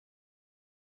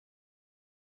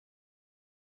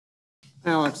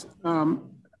Alex,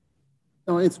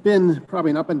 so it's been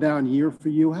probably an up and down year for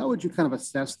you. How would you kind of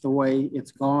assess the way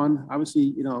it's gone?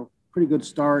 Obviously, pretty good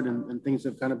start, and things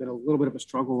have kind of been a little bit of a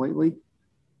struggle lately.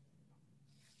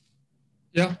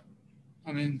 Yeah,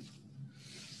 I mean,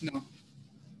 no, I'm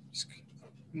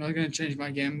not gonna change my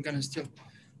game. I'm gonna still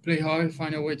play hard,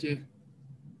 find a way to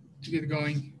get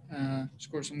going,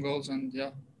 score some goals, and yeah,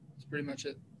 that's pretty much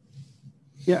it.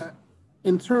 Yeah,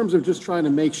 in terms of just trying to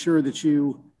make sure that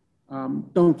you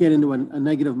don't get into a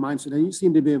negative mindset, and you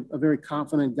seem to be a very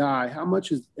confident guy. How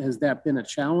much has that been a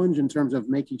challenge in terms of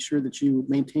making sure that you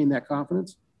maintain that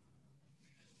confidence?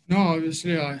 No,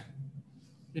 obviously,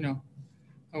 you know,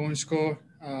 I want to score.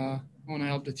 I want to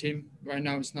help the team. Right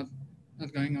now, it's not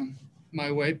going on my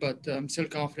way, but I'm still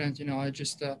confident. I'm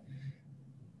just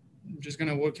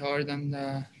gonna work hard and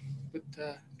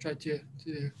try to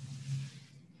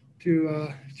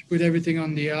put everything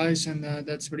on the ice, and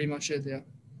that's pretty much it. Yeah.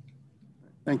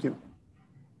 Thank you.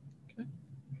 Okay.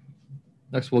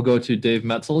 Next, we'll go to Dave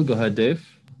Metzel. Go ahead, Dave.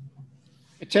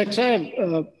 Tex, I have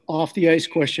an off the ice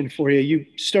question for you. You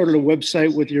started a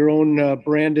website with your own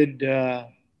branded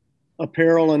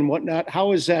apparel and whatnot.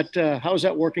 How is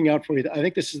that working out for you? I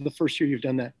think this is the first year you've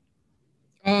done that.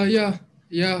 Yeah.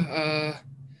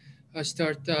 I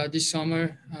start this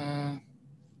summer.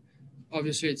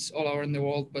 Obviously, it's all over in the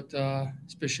world, but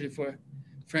especially for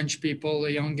French people, a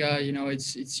young guy,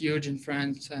 it's huge in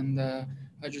France, and I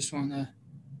just want to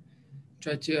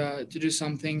try to do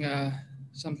something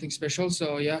special.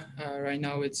 So yeah, right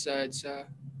now it's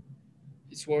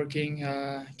working.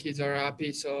 Kids are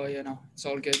happy, so it's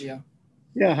all good. Yeah.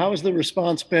 Yeah. How has the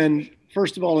response been?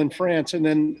 First of all, in France, and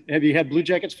then have you had Blue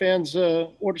Jackets fans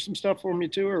order some stuff from you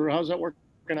too, or how's that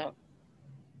working out?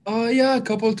 Yeah, a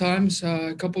couple times.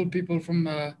 A couple people from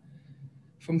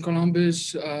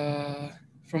Columbus,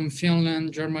 from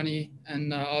Finland, Germany,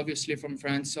 and obviously from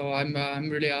France. So I'm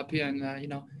really happy, and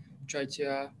try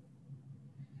to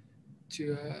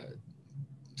to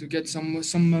get some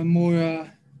more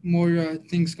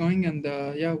things going, and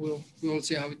yeah, we'll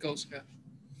see how it goes. Yeah.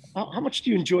 How much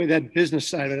do you enjoy that business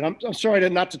side of it? I'm sorry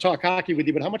not to talk hockey with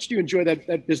you, but how much do you enjoy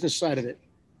that business side of it?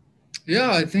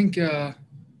 Yeah, I think I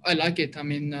like it. I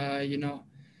mean,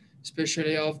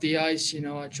 especially off the ice,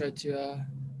 I try to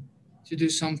do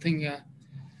something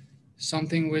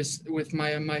with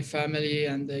my family,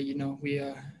 and we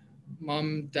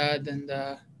mom, dad, and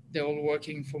they're all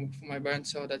working for my brand,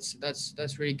 so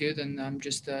that's really good, and I'm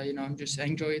just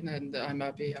enjoying it, and I'm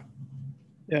happy. Yeah.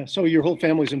 Yeah. So your whole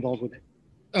family's involved with it.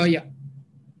 Oh yeah.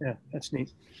 Yeah, that's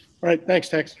neat. All right, thanks,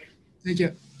 Tex. Thank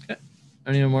you. Okay.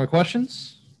 Any more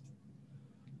questions?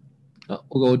 Oh,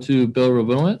 we'll go to Bill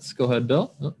Rabinowitz. Go ahead,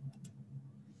 Bill. Oh.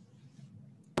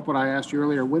 What I asked you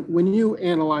earlier, when you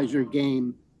analyze your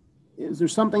game, is there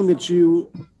something that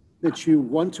you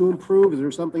want to improve? Is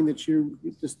there something that you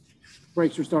just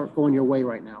breaks or start going your way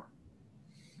right now?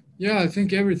 Yeah, I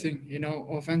think everything.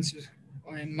 Offensive.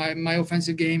 I mean, my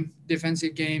offensive game,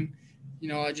 defensive game.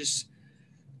 I just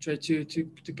try to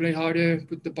play harder,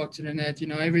 put the puck to the net.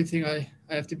 Everything I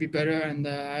have to be better, and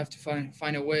I have to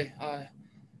find a way.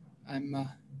 I'm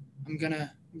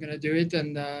gonna do it,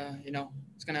 and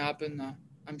it's gonna happen.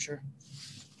 I'm sure.